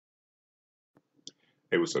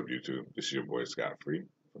Hey, what's up, YouTube? This is your boy Scott Free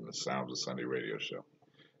from the Sounds of Sunday radio show.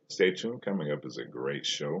 Stay tuned. Coming up is a great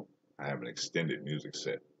show. I have an extended music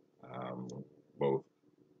set, both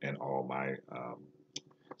in all my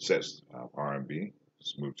sets, R&B,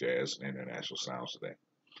 smooth jazz, and international sounds today.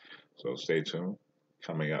 So stay tuned.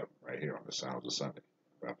 Coming up right here on the Sounds of Sunday,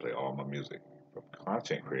 where I play all my music from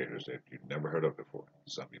content creators that you've never heard of before.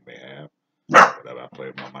 Some you may have, but that I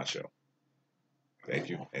play them on my show. Thank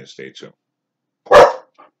you, and stay tuned.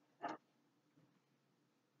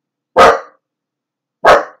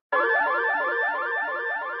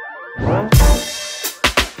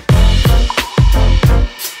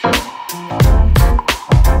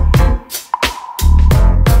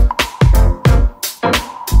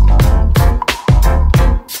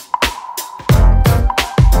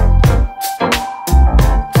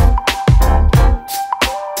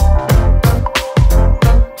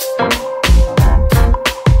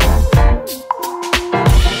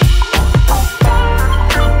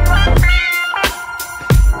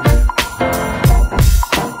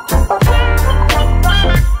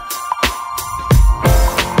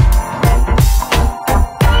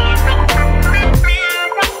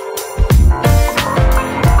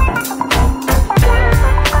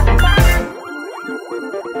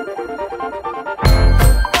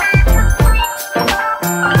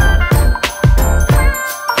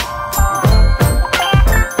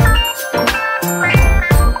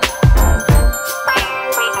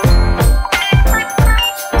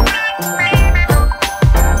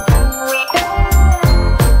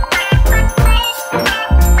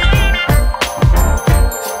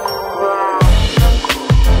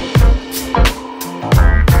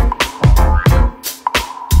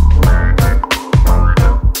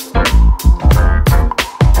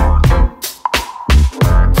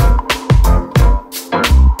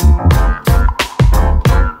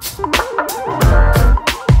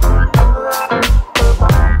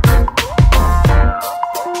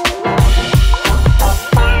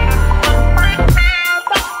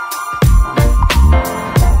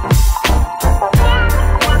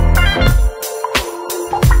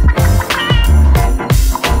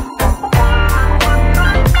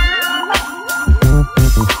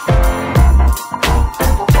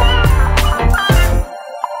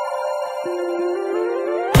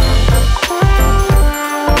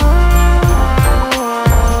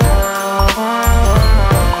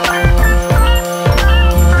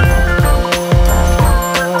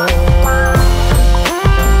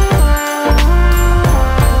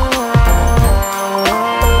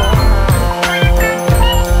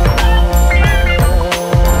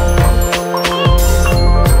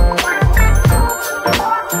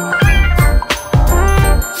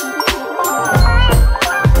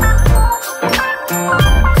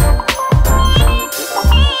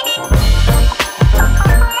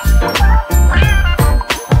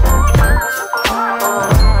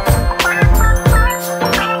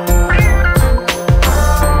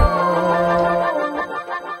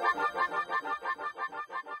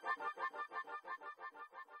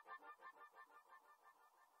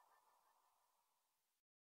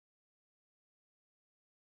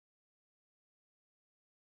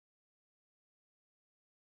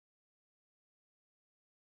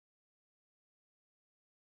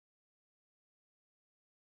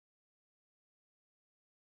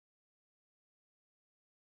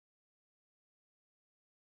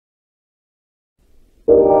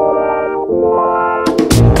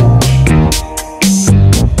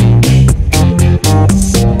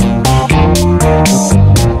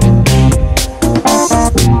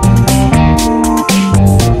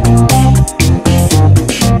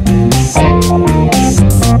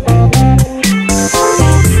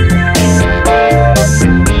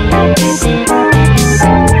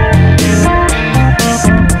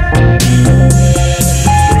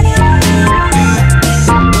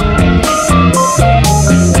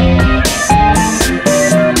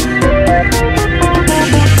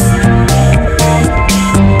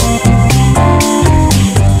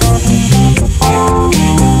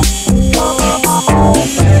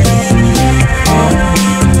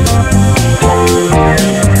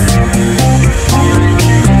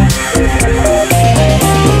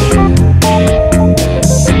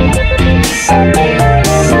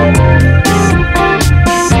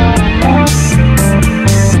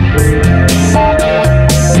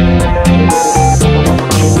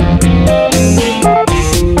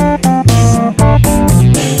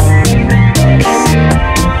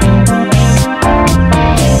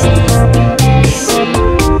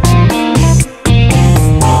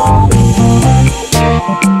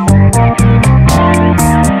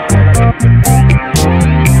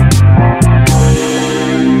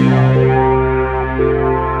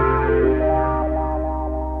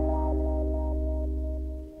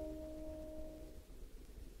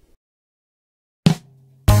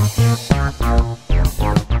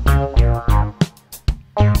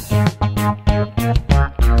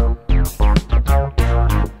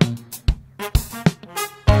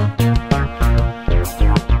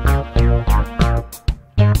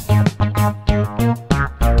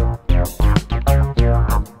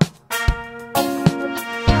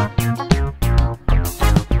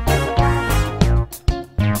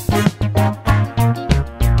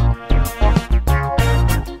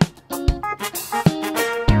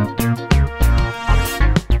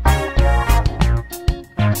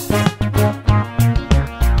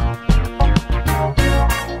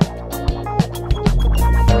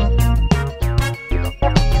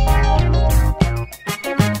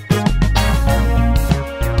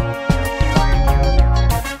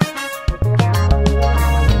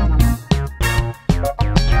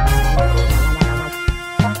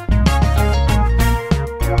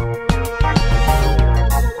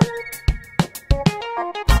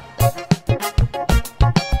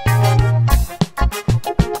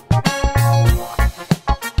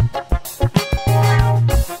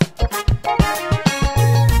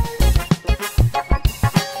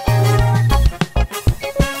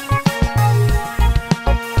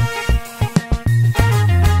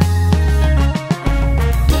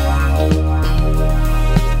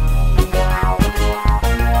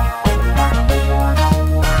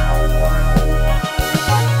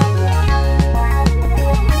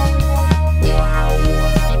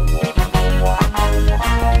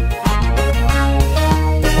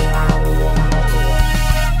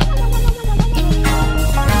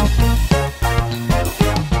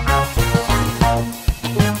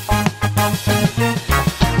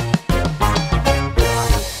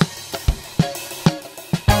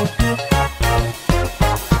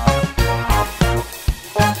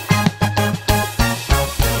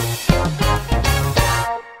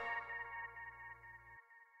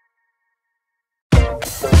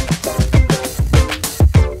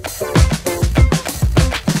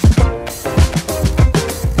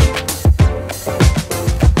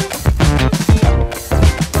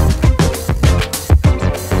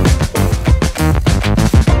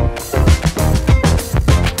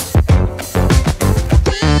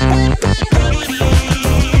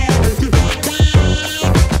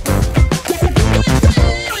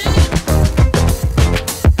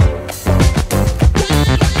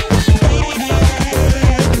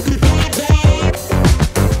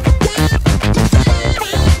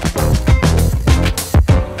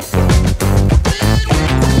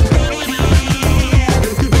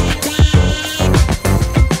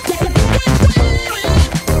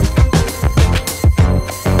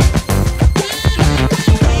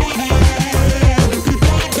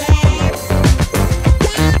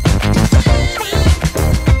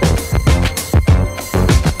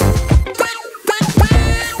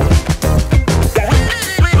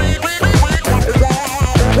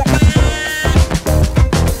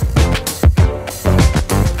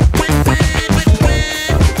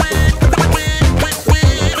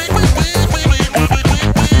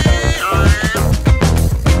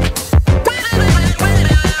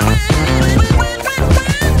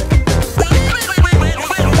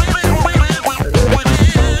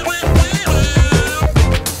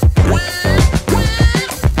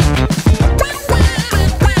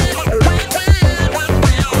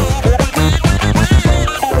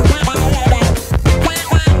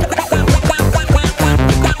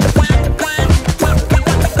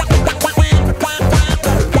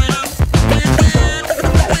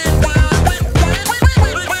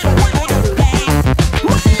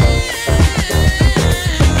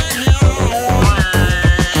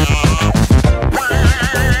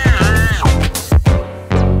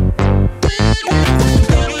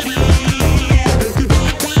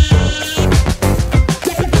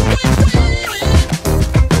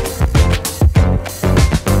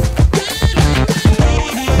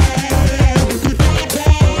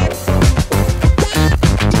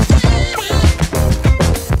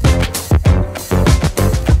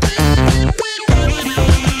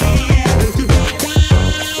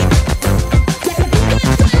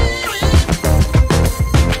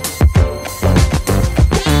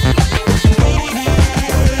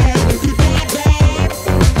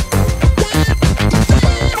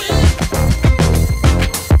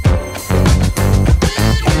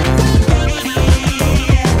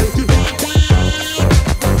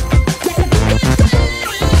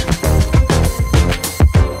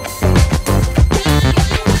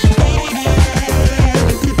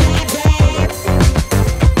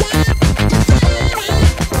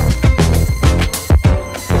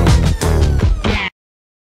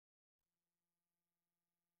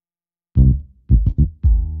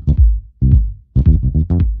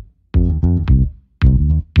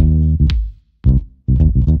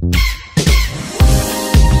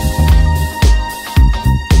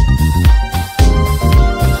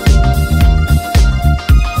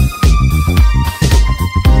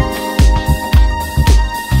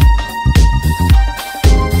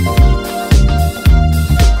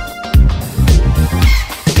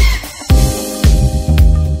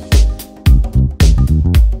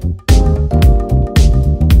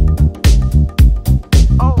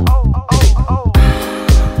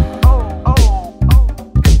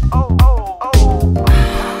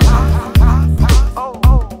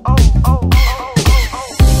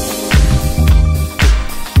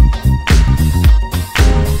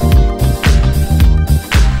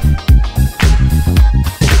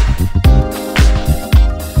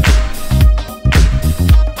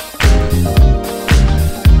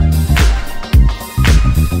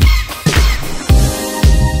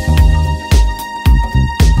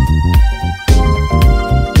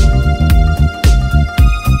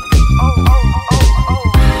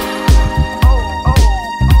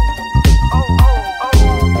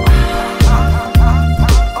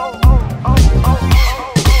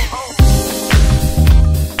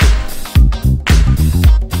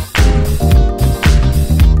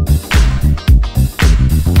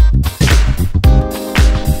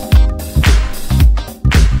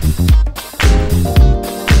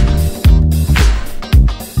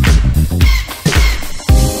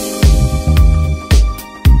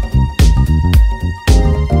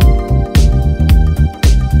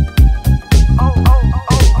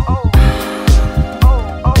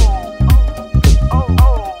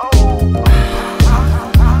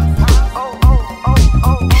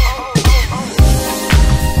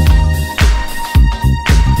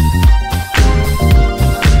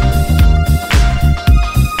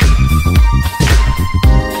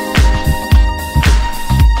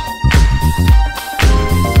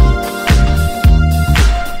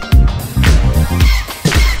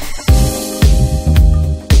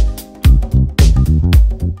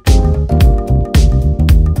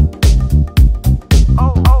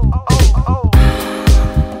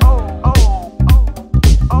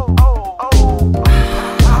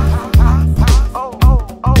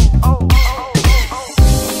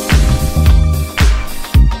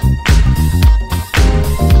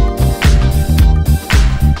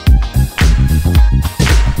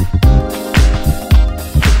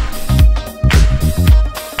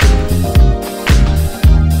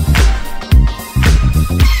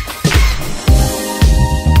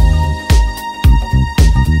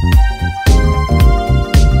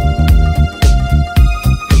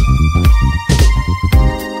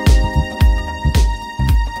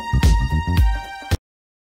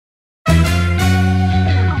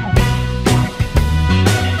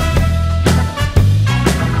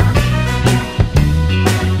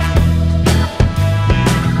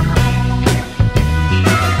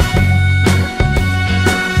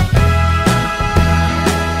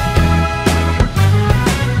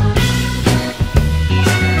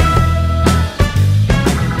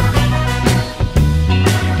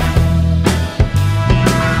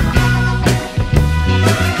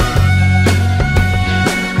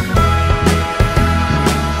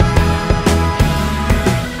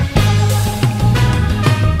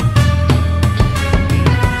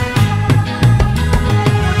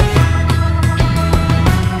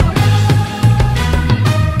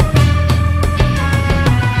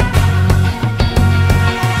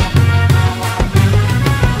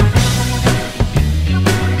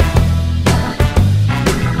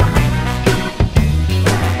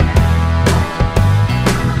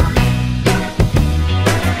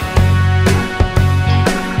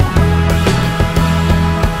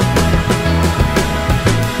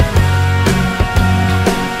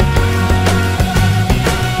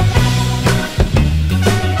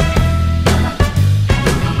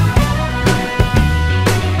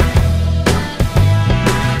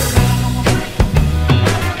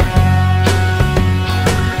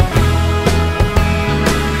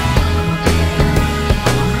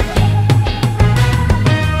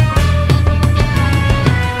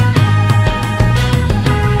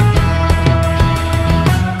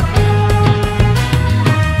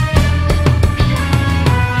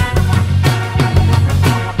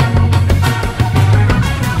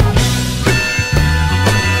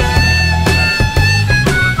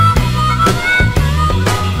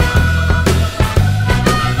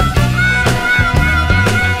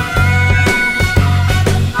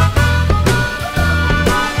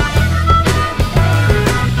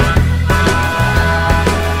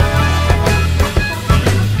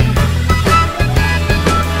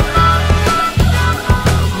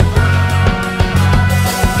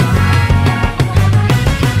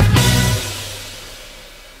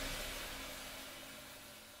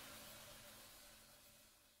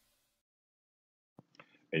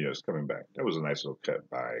 years coming back. That was a nice little cut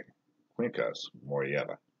by Quincas,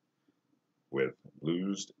 Moreira, with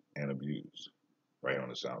Blues and Abused, right on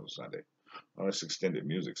the Sounds of Sunday. On this extended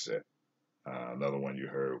music set, another one you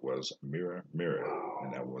heard was Mirror, Mirror,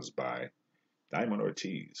 and that was by Diamond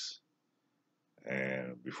Ortiz.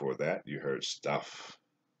 And before that, you heard Stuff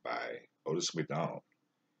by Otis McDonald.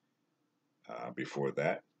 Before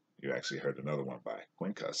that, you actually heard another one by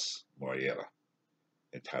Quincas, Moreira,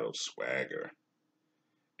 entitled Swagger.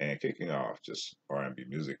 And kicking off just R&B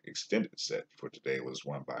music extended set for today was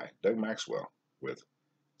one by Doug Maxwell with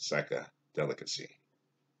Psychedelicacy,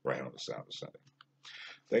 right on the Sound of Sunday.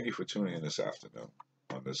 Thank you for tuning in this afternoon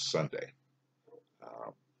on this Sunday,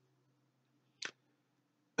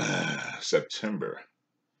 September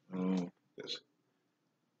 29th,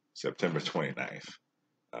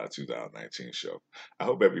 2019 show. I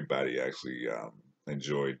hope everybody actually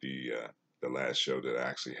enjoyed the last show that I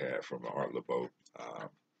actually had from the Art Laboe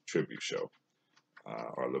tribute show.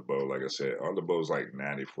 Art Laboe, like I said, Art Laboe is like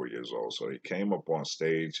 94 years old, so he came up on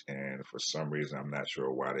stage, and for some reason, I'm not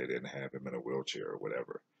sure why they didn't have him in a wheelchair or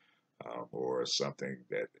whatever, or something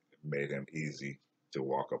that made him easy to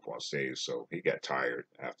walk up on stage. So he got tired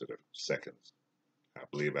after the second, I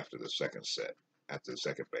believe after the second set, after the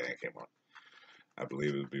second band came on. I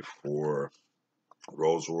believe it was before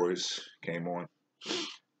Rolls Royce came on.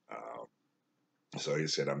 So he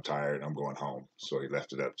said, I'm tired, I'm going home. So he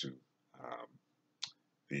left it up to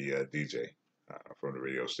the DJ from the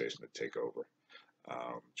radio station to take over.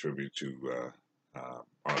 Tribute to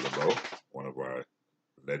Art Laboe, one of our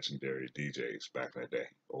legendary DJs back in the day,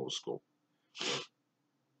 old school.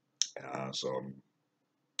 So I'm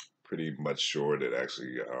pretty much sure that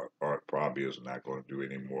actually Art probably is not going to do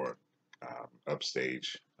any more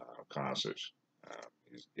upstage concerts.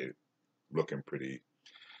 He's looking pretty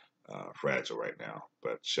fragile right now.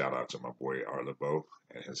 But shout out to my boy Art Laboe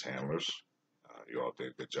and his handlers. You all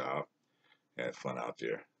did a good job. Had fun out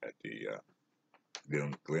there at the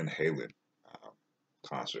Glen Halen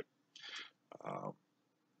concert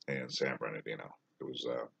in San Bernardino. It was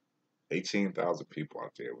 18,000 people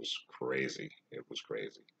out there. It was crazy. It was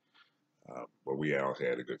crazy. But we all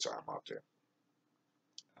had a good time out there.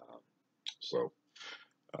 So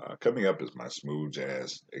coming up is my smooth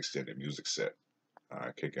jazz extended music set.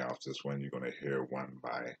 Kicking off this one, you're going to hear one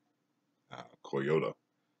by Coyota,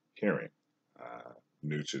 Hearing,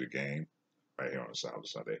 new to the game, right here on the Sound of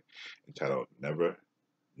Sunday, entitled Never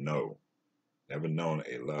Known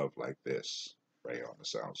a Love Like This, right here on the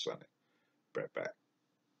Sound of Sunday. Right back.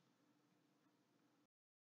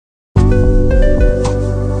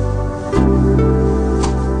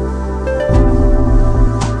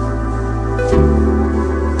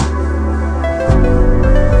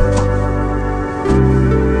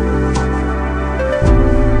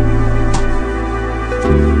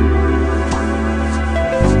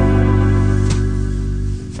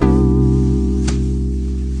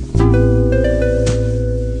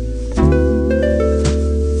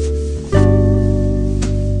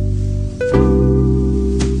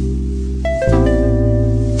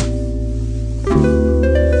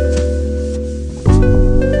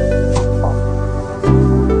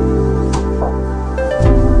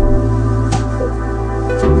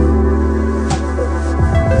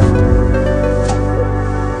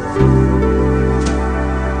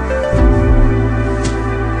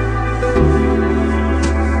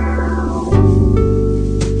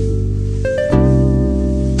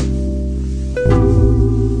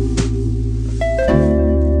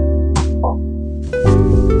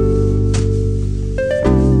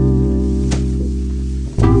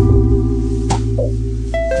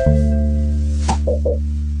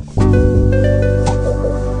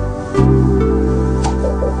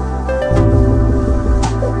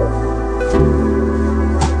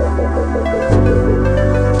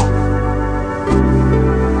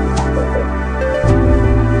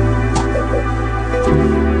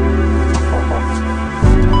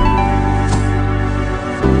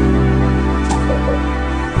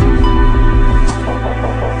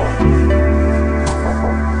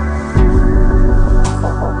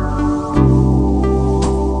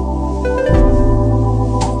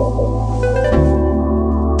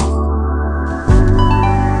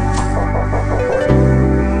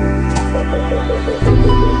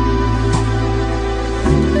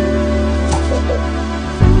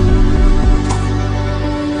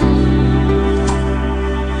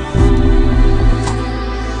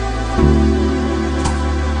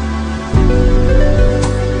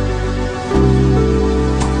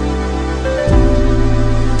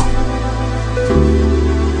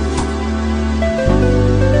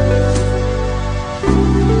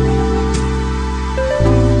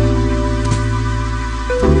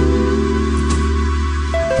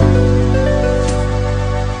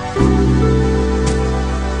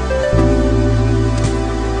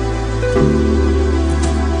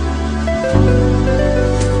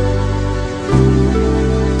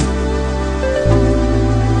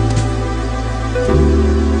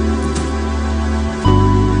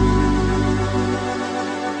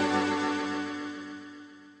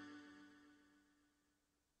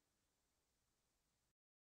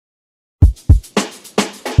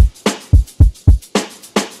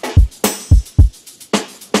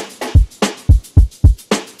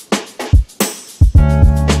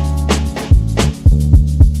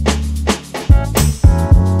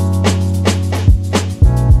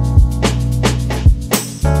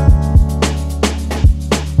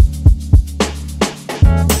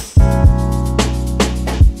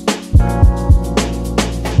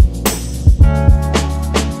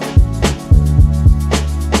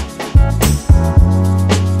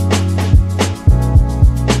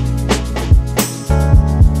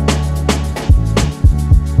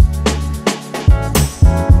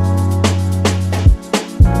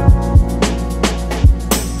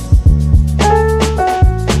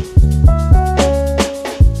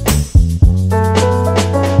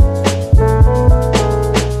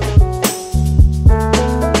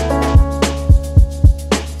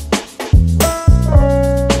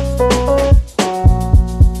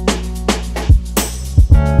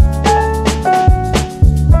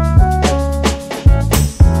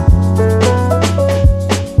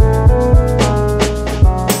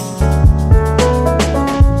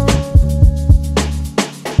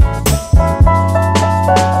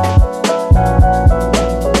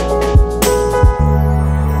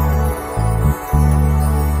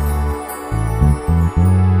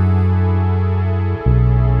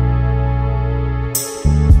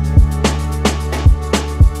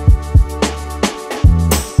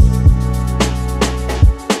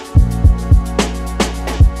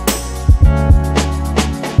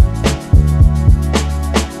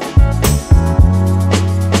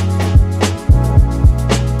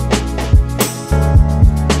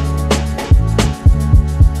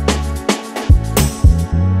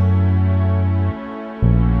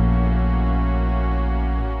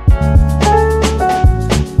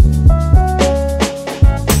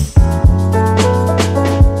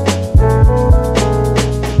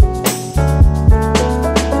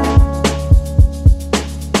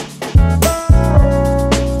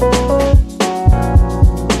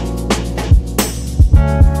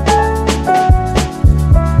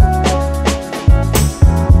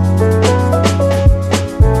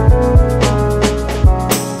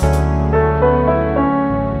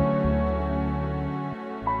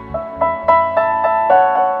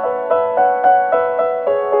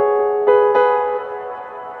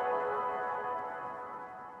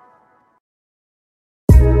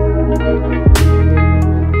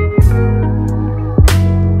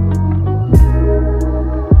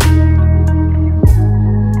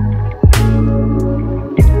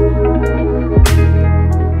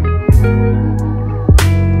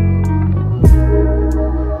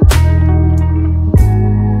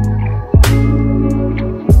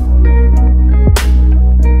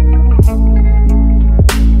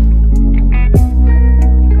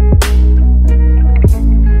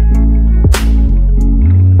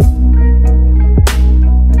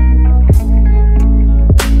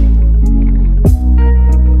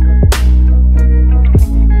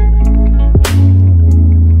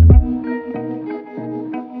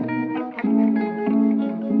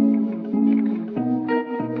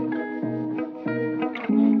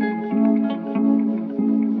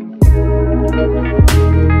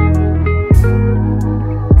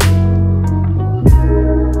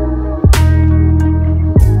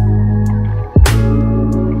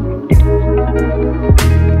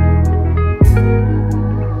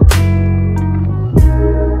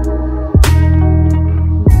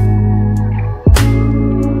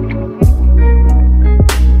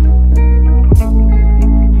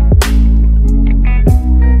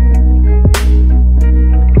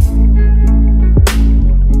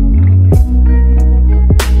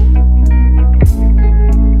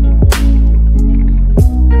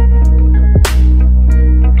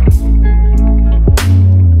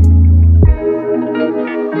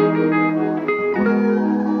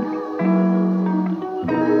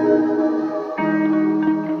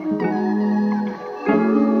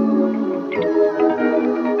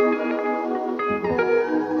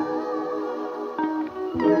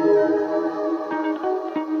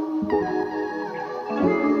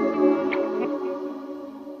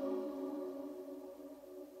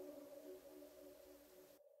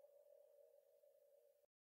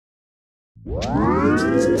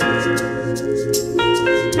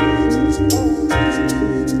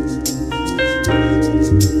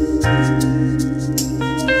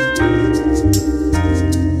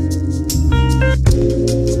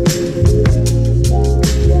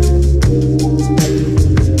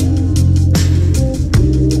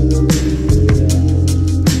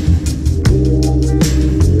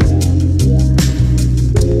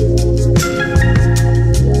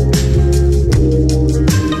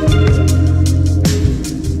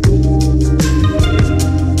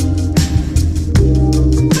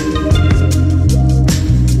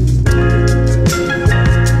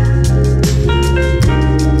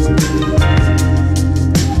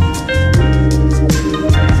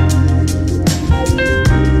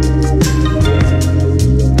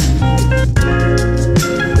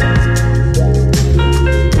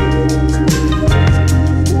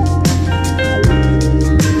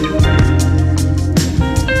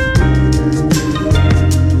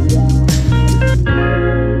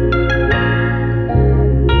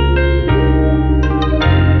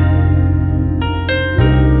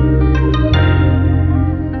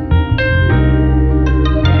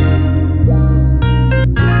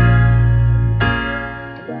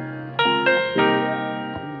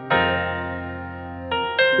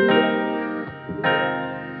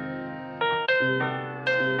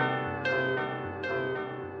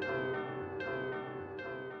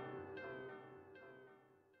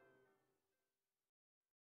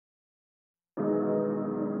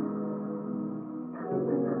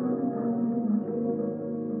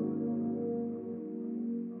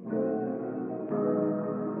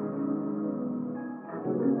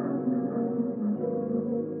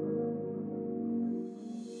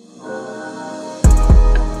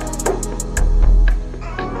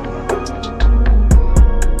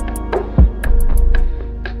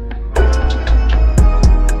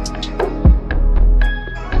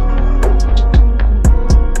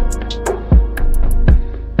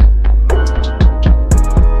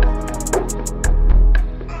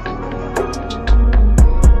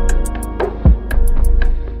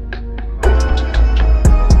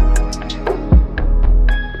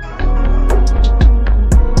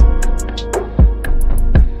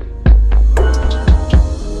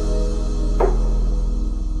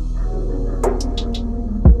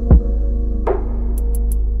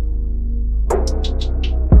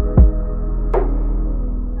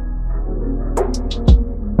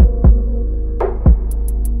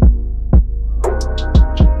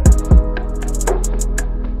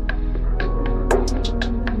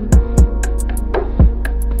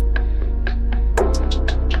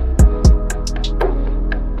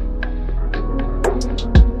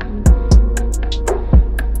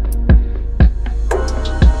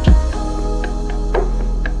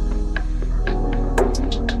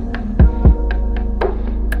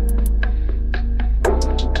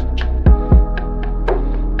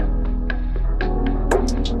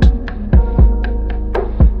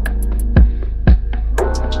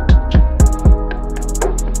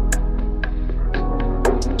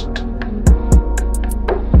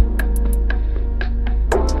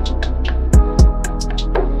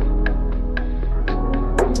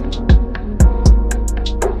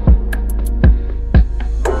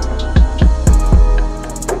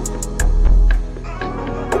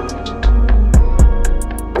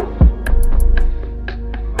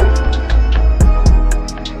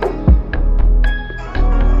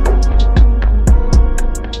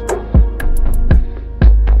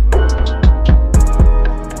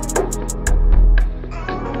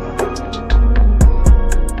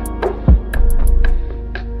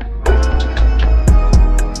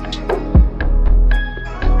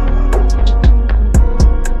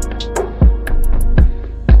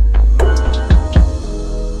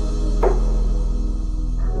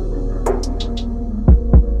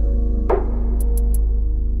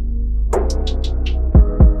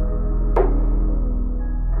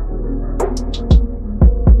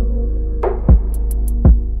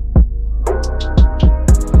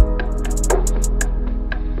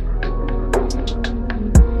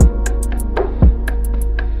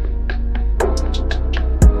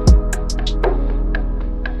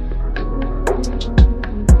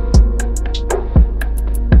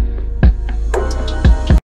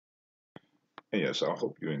 So I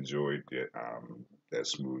hope you enjoyed that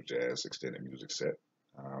smooth jazz extended music set.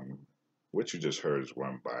 Um, what you just heard is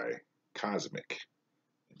one by Causmic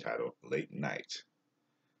entitled Late Night.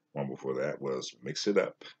 One before that was Mix It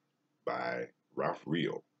Up by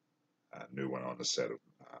RalphReal, a new one on the set of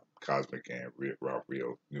Cosmic and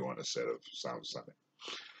RalphReal, new on the set of Sound of Sunday.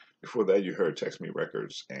 Before that, you heard Text Me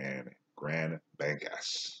Records and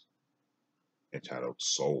GrandBankass entitled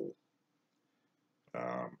Soul.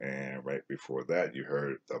 And right before that, you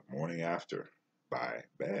heard The Morning After by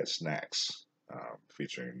Bad Snacks,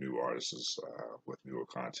 featuring new artists with newer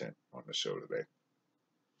content on the show today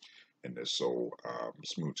in this soul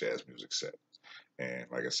smooth jazz music set. And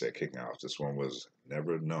like I said, kicking off, this one was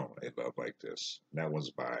Never Known a Love Like This. And that one's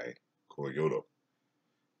by Coyota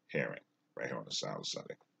Heron, right here on the Sound of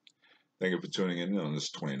Sunday. Thank you for tuning in on this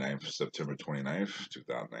 29th, September 29th,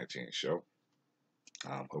 2019 show.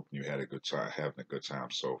 Hoping you had a good time, having a good time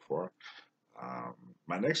so far.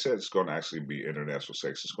 My next set is going to actually be international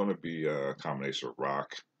sex. It's going to be a combination of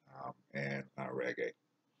rock and reggae.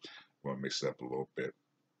 I'm going to mix it up a little bit.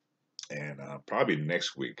 And probably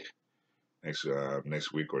next week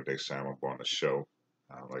or next time I'm on the show.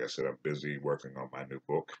 Like I said, I'm busy working on my new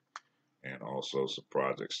book and also some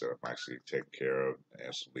projects that I'm actually taking care of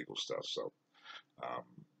and some legal stuff.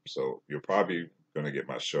 So you're probably going to get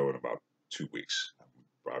my show in about 2 weeks. I'm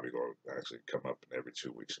probably going to actually come up in every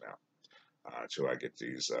 2 weeks now until I get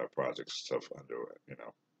these projects and stuff under,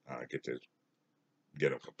 get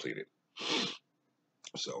them completed.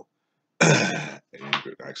 So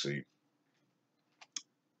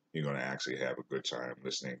you're going to actually have a good time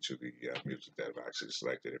listening to the music that I've actually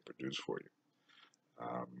selected and produced for you.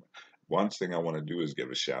 One thing I want to do is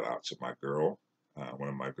give a shout out to my girl, one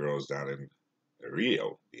of my girls down in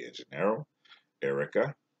Rio de Janeiro,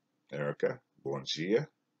 Erica, bom dia,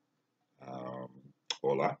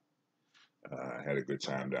 hola. I had a good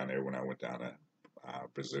time down there when I went down to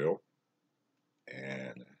Brazil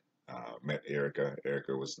and met Erica.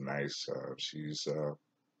 Erica was nice. She's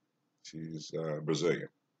Brazilian.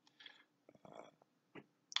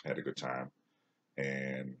 Had a good time.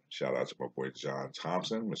 And shout out to my boy John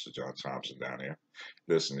Thompson, Mr. John Thompson down there.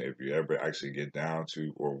 Listen, if you ever actually get down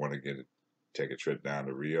to or want to take a trip down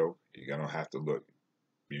to Rio, you're gonna have to look.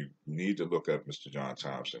 You need to look up Mr. John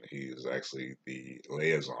Thompson. He is actually the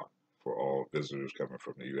liaison for all visitors coming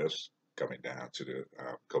from the U.S. coming down to the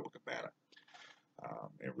Copacabana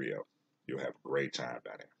in Rio. You'll have a great time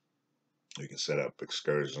down there. You can set up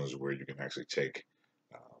excursions where you can actually take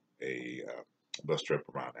a bus trip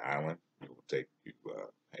around the island. It will take you.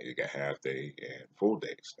 You got half day and full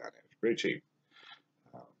days down there. It's pretty cheap,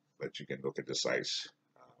 but you can look at the sites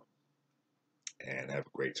and have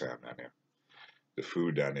a great time down there. The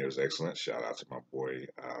food down there is excellent. Shout out to my boy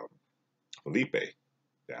Lippi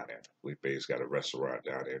down there. Lippi's got a restaurant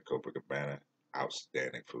down there in Copacabana.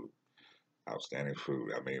 Outstanding food. Outstanding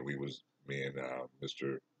food. I mean, me and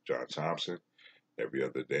Mr. John Thompson every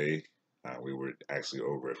other day. We were actually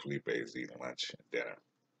over at Felipe's eating lunch and dinner.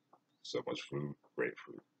 So much food, great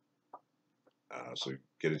food. So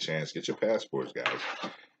get a chance, get your passports, guys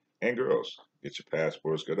and girls. Get your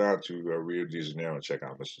passports. Go down to Rio de Janeiro and check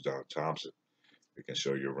out Mr. John Thompson. We can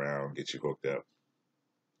show you around, get you hooked up,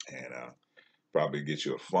 and probably get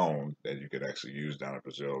you a phone that you can actually use down in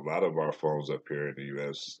Brazil. A lot of our phones up here in the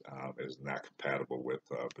U.S. Is not compatible with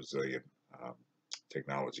Brazilian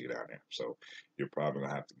technology down there. So you're probably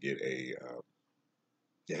gonna have to get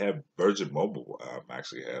you have Virgin Mobile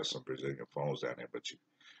actually has some Brazilian phones down there, but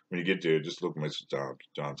when you get there, just look Mr.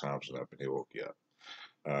 John Thompson up and he'll hook you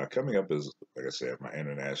up. Coming up is, like I said, my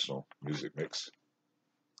international music mix,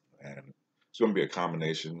 and it's going to be a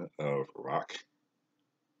combination of rock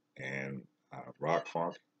and rock,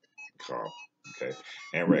 funk, calm, okay,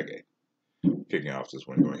 and reggae. Kicking off this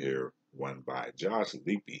one, you're going to hear one by Josh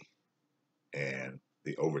Lippi and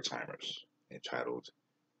the Overtimers entitled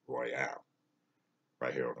Royale,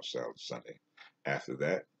 right here on the Sound Sunday. After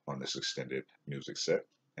that, on this extended music set,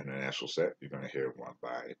 international set, you're going to hear one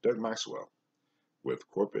by Doug Maxwell with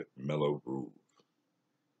Corporate Mellow Groove.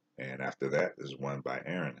 And after that is one by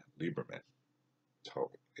Aaron Lieberman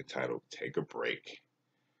entitled Take a Break.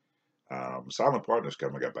 Silent Partners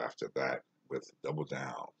coming up after that with Double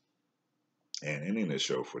Down. And ending the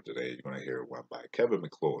show for today, you're going to hear one by Kevin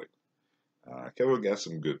MacLeod. Kevin got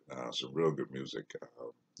some real good music.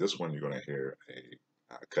 This one you're going to hear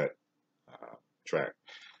a cut track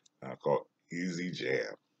called Easy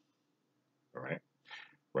Jam. All right,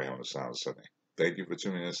 right on the Sound of Sunday. Thank you for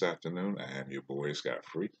tuning in this afternoon. I am your boy Scott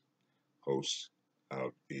Free, host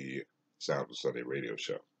of the Sound of Sunday radio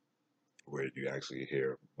show, where you actually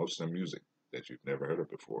hear most of the music that you've never heard of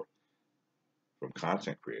before from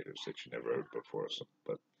content creators that you never heard before. So,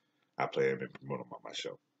 but I play them and promote them on my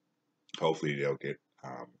show. Hopefully they'll get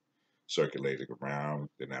circulated around.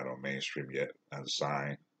 They're not on mainstream yet,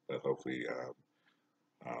 unsigned, but hopefully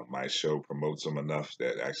my show promotes them enough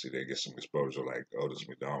that actually they get some exposure like Otis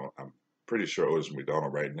McDonald. I'm pretty sure Otis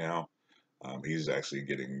McDonald right now, he's actually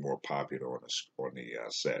getting more popular on the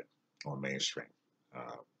set on mainstream. A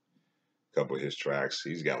couple of his tracks,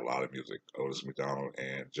 he's got a lot of music. Otis McDonald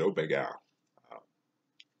and Joe Big Al.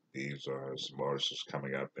 These are some artists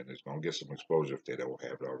coming up, and it's going to get some exposure if they don't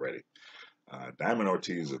have it already. Diamond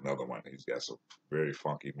Ortiz is another one. He's got some very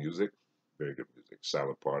funky music, very good music.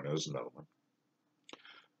 Silent Partner is another one.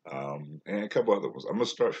 And a couple other ones. I'm going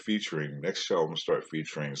to start featuring, next show, I'm going to start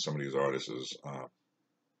featuring some of these artists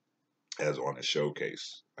as on a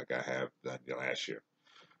showcase, like I have done last year.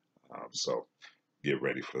 So get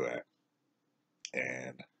ready for that.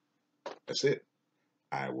 And that's it.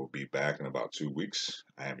 I will be back in about 2 weeks.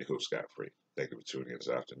 I am your host, Scott Free. Thank you for tuning in this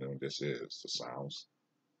afternoon. This is The Sounds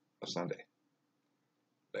of Sunday.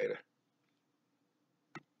 Later.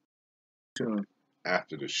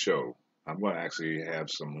 After the show, I'm going to actually have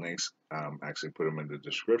some links, actually put them in the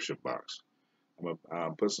description box. I'm going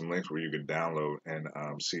to put some links where you can download and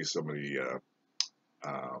see some of the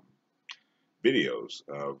videos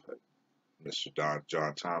of Mr.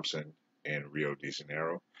 John Thompson in Rio De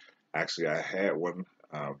Janeiro. Actually, I had one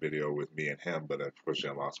video with me and him, but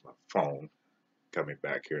unfortunately I lost my phone coming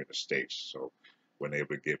back here in the States, so wasn't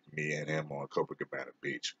able to get me and him on Copacabana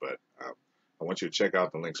Beach. But I want you to check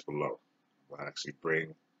out the links below. I'll actually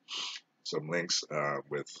bring some links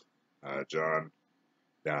with John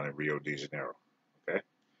down in Rio de Janeiro. Okay?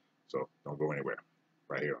 So don't go anywhere.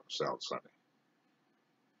 Right here on Sound Sunday.